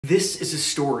This is a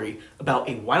story about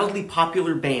a wildly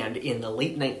popular band in the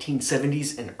late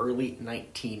 1970s and early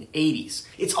 1980s.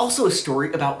 It's also a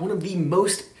story about one of the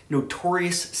most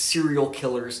notorious serial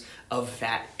killers of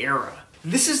that era.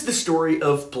 This is the story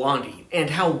of Blondie,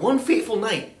 and how one fateful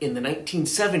night in the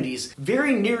 1970s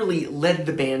very nearly led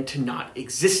the band to not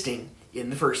existing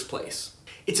in the first place.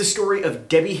 It's a story of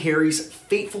Debbie Harry's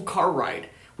fateful car ride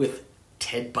with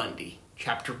Ted Bundy.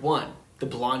 Chapter 1, The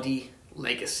Blondie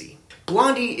Legacy.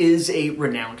 Blondie is a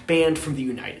renowned band from the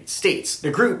United States. The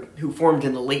group, who formed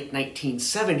in the late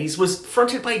 1970s, was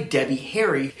fronted by Debbie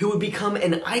Harry, who would become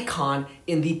an icon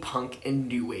in the punk and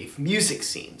new wave music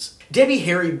scenes. Debbie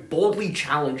Harry boldly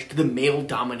challenged the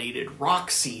male-dominated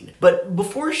rock scene, but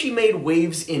before she made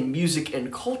waves in music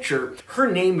and culture,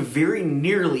 her name very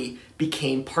nearly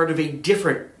became part of a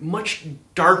different, much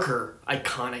darker,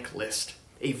 iconic list.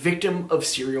 A victim of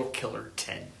serial killer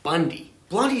Ted Bundy.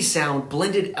 Blondie's sound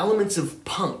blended elements of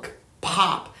punk,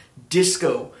 pop,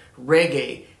 disco,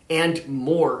 reggae, and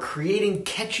more, creating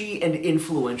catchy and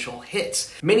influential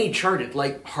hits. Many charted,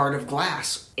 like Heart of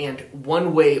Glass and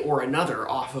One Way or Another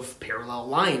off of Parallel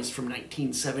Lines from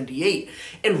 1978,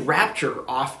 and Rapture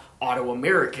off Auto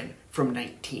American from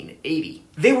 1980.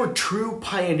 They were true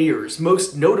pioneers,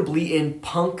 most notably in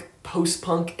punk,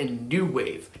 post-punk, and new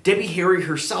wave. Debbie Harry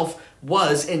herself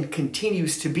was, and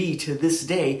continues to be to this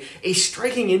day, a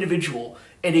striking individual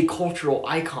and a cultural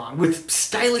icon with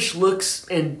stylish looks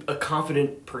and a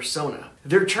confident persona.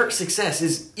 Their chart success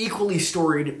is equally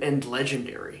storied and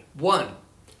legendary. 1.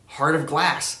 Heart of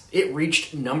Glass. It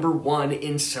reached #1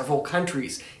 in several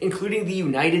countries, including the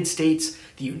United States,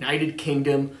 the United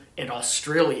Kingdom, and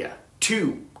Australia.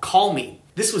 2. Call Me.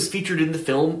 This was featured in the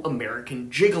film American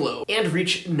Gigolo and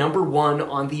reached #1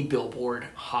 on the Billboard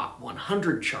Hot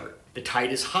 100 chart. The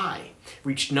Tide is High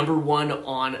reached #1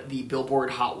 on the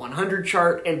Billboard Hot 100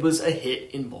 chart and was a hit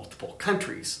in multiple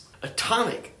countries.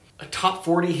 Atomic, a top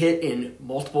 40 hit in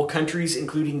multiple countries,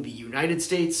 including the United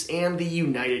States and the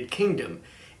United Kingdom.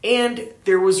 And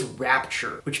there was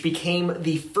Rapture, which became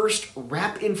the first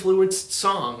rap-influenced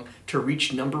song to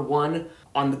reach #1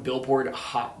 on the Billboard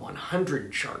Hot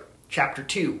 100 chart. Chapter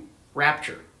 2,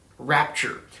 Rapture.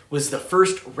 Rapture was the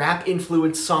first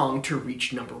rap-influenced song to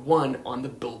reach #1 on the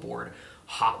Billboard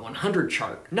Hot 100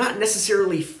 chart. Not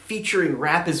necessarily featuring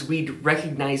rap as we'd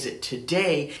recognize it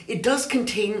today, it does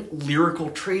contain lyrical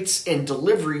traits and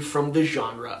delivery from the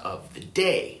genre of the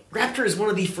day. Rapture is one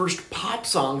of the first pop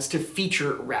songs to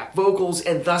feature rap vocals,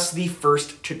 and thus the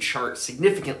first to chart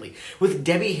significantly, with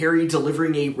Debbie Harry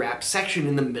delivering a rap section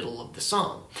in the middle of the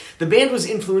song. The band was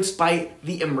influenced by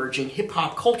the emerging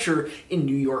hip-hop culture in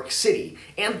New York City,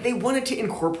 and they wanted to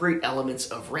incorporate elements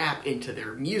of rap into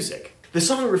their music. The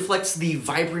song reflects the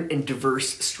vibrant and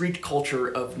diverse street culture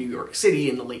of New York City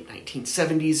in the late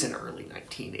 1970s and early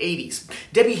 1980s.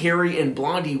 Debbie Harry and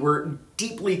Blondie were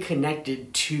deeply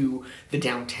connected to the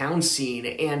downtown scene,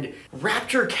 and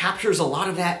Rapture captures a lot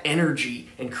of that energy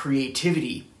and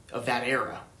creativity of that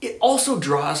era. It also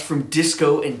draws from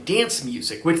disco and dance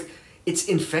music with its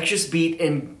infectious beat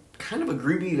and kind of a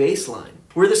groovy bass line.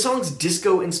 Where the song's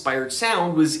disco-inspired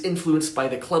sound was influenced by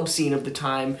the club scene of the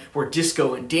time where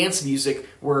disco and dance music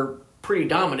were pretty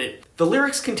dominant, the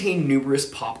lyrics contain numerous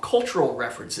pop cultural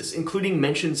references, including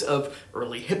mentions of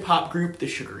early hip-hop group the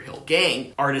Sugar Hill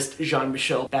Gang, artist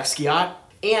Jean-Michel Basquiat,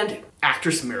 and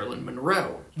actress Marilyn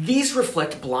Monroe. These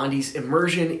reflect Blondie's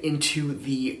immersion into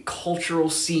the cultural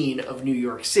scene of New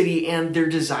York City and their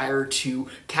desire to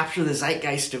capture the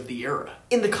zeitgeist of the era.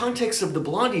 In the context of the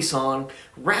Blondie song,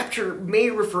 Rapture may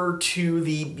refer to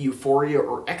the euphoria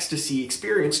or ecstasy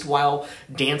experienced while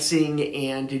dancing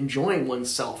and enjoying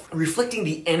oneself, reflecting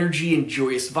the energy and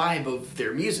joyous vibe of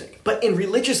their music. But in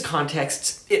religious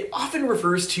contexts, it often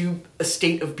refers to a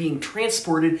state of being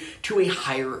transported to a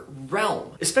higher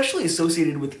realm, especially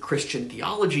associated with Christian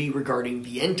theology regarding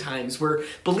the end times, where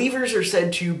believers are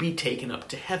said to be taken up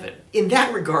to heaven. In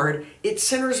that regard, it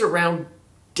centers around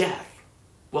death.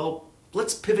 Well,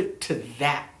 let's pivot to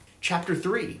that. Chapter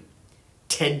 3,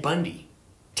 Ted Bundy.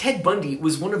 Ted Bundy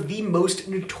was one of the most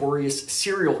notorious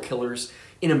serial killers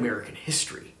in American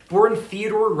history. Born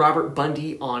Theodore Robert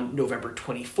Bundy on November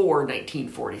 24,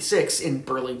 1946 in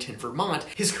Burlington, Vermont,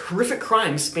 his horrific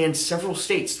crimes spanned several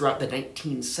states throughout the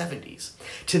 1970s.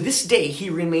 To this day, he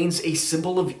remains a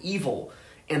symbol of evil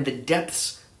and the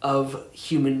depths of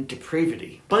human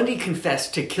depravity. Bundy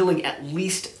confessed to killing at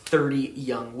least 30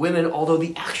 young women, although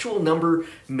the actual number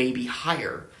may be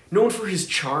higher. Known for his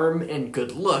charm and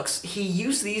good looks, he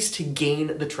used these to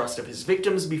gain the trust of his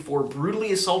victims before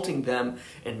brutally assaulting them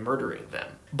and murdering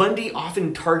them. Bundy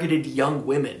often targeted young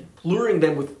women, luring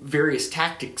them with various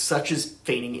tactics such as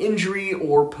feigning injury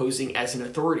or posing as an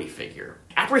authority figure.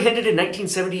 Apprehended in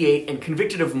 1978 and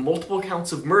convicted of multiple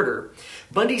counts of murder,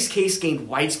 Bundy's case gained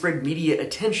widespread media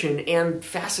attention and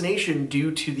fascination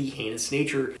due to the heinous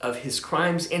nature of his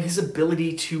crimes and his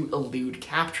ability to elude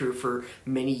capture for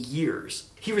many years.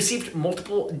 He received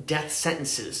multiple death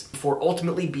sentences before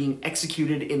ultimately being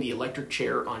executed in the electric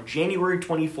chair on January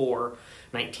 24,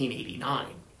 1989.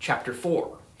 Chapter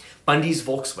 4. Bundy's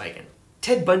Volkswagen.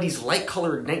 Ted Bundy's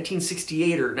light-colored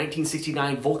 1968 or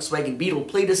 1969 Volkswagen Beetle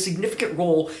played a significant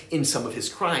role in some of his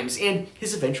crimes and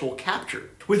his eventual capture.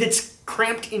 With its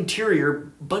cramped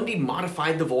interior, Bundy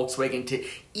modified the Volkswagen to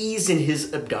ease in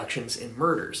his abductions and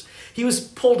murders. He was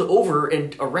pulled over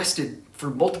and arrested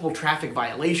for multiple traffic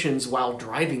violations while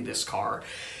driving this car,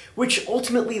 which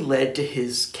ultimately led to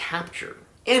his capture.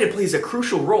 And it plays a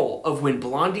crucial role of when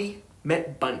Blondie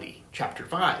met Bundy. Chapter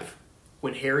 5.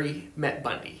 When Harry met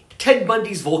Bundy. Ted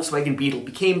Bundy's Volkswagen Beetle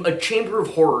became a chamber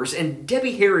of horrors, and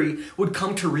Debbie Harry would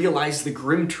come to realize the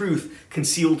grim truth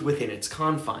concealed within its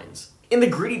confines. In the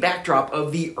gritty backdrop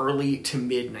of the early to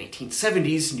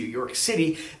mid-1970s New York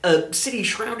City, a city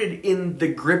shrouded in the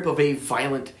grip of a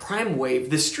violent crime wave,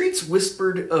 the streets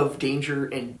whispered of danger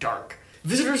and dark.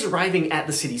 Visitors arriving at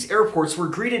the city's airports were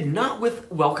greeted not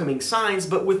with welcoming signs,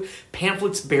 but with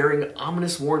pamphlets bearing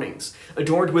ominous warnings,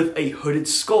 adorned with a hooded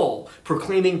skull,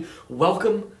 proclaiming,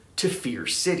 "Welcome to Fear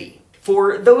City."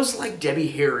 For those like Debbie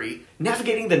Harry,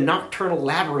 navigating the nocturnal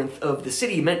labyrinth of the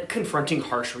city meant confronting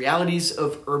harsh realities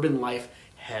of urban life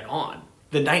head-on.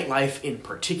 The nightlife in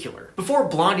particular. Before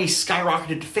Blondie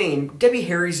skyrocketed to fame, Debbie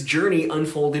Harry's journey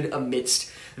unfolded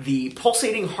amidst the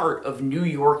pulsating heart of New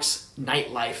York's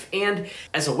nightlife, and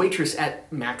as a waitress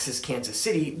at Max's Kansas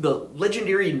City, the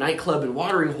legendary nightclub and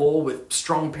watering hole with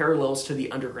strong parallels to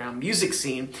the underground music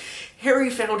scene, Harry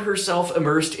found herself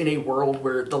immersed in a world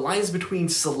where the lines between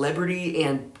celebrity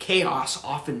and chaos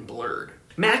often blurred.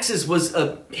 Max's was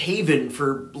a haven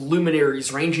for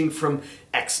luminaries ranging from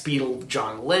ex-Beatle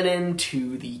John Lennon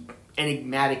to the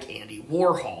enigmatic Andy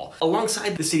Warhol.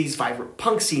 Alongside the city's vibrant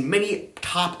punk scene, many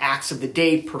top acts of the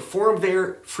day performed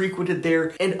there, frequented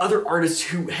there, and other artists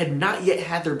who had not yet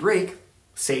had their break,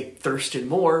 say Thurston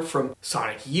Moore from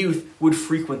Sonic Youth, would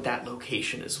frequent that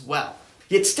location as well.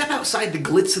 Yet step outside the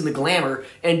glitz and the glamour,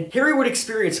 and Harry would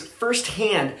experience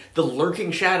firsthand the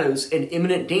lurking shadows and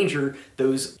imminent danger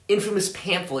those infamous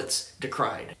pamphlets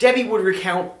decried. Debbie would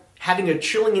recount having a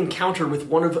chilling encounter with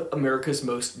one of America's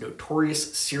most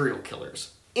notorious serial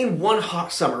killers. In one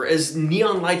hot summer, as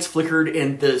neon lights flickered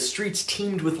and the streets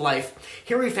teemed with life,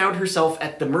 Harry found herself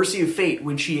at the mercy of fate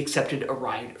when she accepted a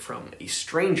ride from a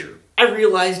stranger. I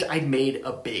realized I'd made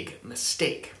a big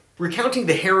mistake. Recounting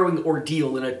the harrowing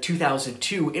ordeal in a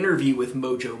 2002 interview with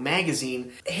Mojo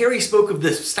magazine, Harry spoke of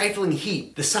the stifling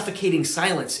heat, the suffocating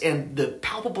silence, and the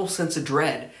palpable sense of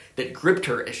dread that gripped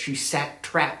her as she sat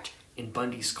trapped in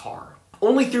Bundy's car.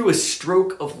 Only through a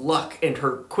stroke of luck and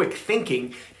her quick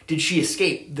thinking did she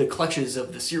escape the clutches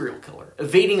of the serial killer,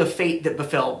 evading a fate that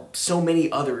befell so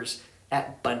many others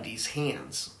at Bundy's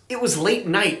hands. It was late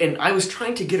night and I was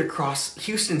trying to get across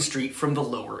Houston Street from the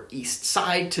Lower East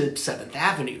Side to 7th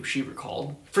Avenue, she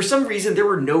recalled. For some reason there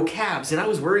were no cabs and I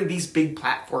was wearing these big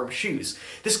platform shoes.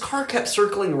 This car kept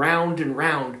circling round and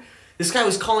round. This guy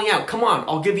was calling out, "Come on,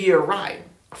 I'll give you a ride."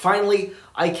 Finally,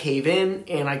 I cave in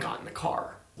and I got in the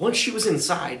car. Once she was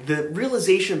inside, the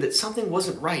realization that something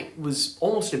wasn't right was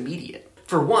almost immediate.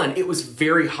 For one, it was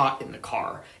very hot in the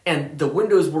car, and the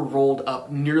windows were rolled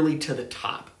up nearly to the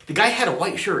top. The guy had a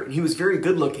white shirt and he was very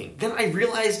good looking. Then I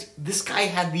realized this guy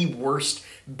had the worst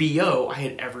BO I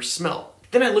had ever smelt.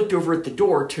 Then I looked over at the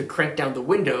door to crank down the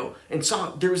window and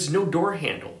saw there was no door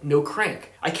handle, no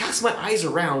crank. I cast my eyes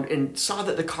around and saw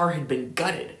that the car had been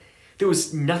gutted. There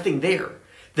was nothing there.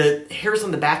 The hairs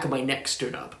on the back of my neck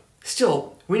stood up.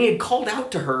 Still, when he had called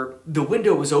out to her, the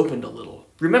window was opened a little.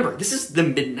 Remember, this is the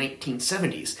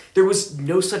mid-1970s. There was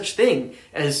no such thing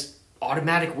as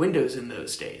automatic windows in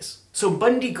those days. So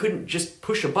Bundy couldn't just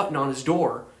push a button on his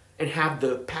door and have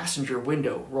the passenger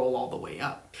window roll all the way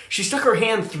up. She stuck her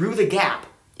hand through the gap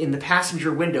in the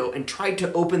passenger window and tried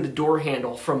to open the door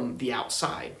handle from the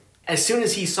outside. As soon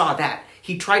as he saw that,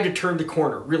 he tried to turn the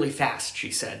corner really fast,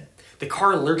 she said. The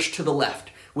car lurched to the left,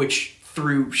 which,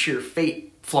 through sheer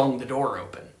fate, flung the door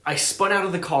open. I spun out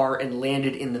of the car and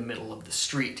landed in the middle of the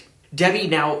street. Debbie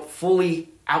now fully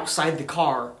outside the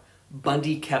car,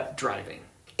 Bundy kept driving.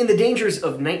 In the dangers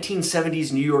of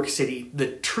 1970s New York City,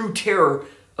 the true terror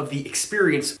of the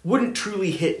experience wouldn't truly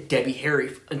hit Debbie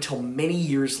Harry until many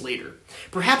years later.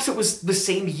 Perhaps it was the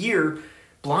same year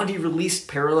Blondie released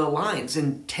Parallel Lines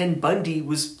and Ted Bundy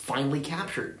was finally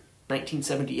captured,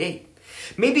 1978.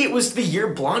 Maybe it was the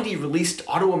year Blondie released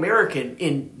Auto-American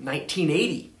in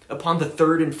 1980, upon the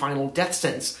third and final death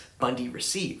sentence Bundy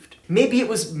received. Maybe it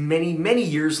was many, many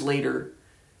years later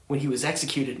when he was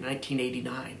executed in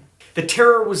 1989. The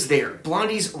terror was there.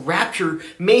 Blondie's Rapture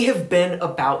may have been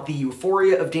about the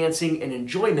euphoria of dancing and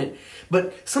enjoyment,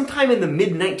 but sometime in the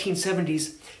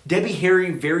mid-1970s, Debbie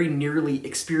Harry very nearly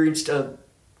experienced a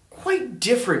quite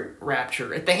different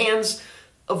rapture at the hands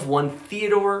of one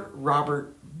Theodore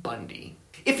Robert Bundy.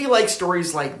 If you like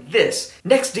stories like this,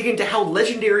 next dig into how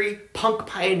legendary punk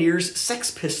pioneers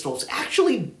Sex Pistols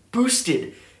actually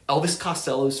boosted Elvis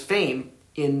Costello's fame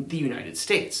in the United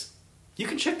States. You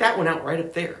can check that one out right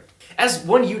up there. As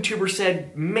one YouTuber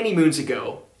said many moons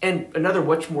ago, and another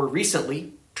much more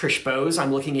recently, Trish Bose,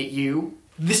 I'm looking at you,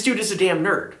 this dude is a damn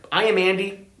nerd. I am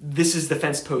Andy, this is the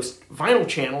FensePost Vinyl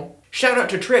channel. Shout out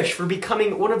to Trish for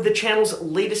becoming one of the channel's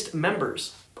latest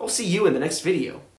members. I'll see you in the next video.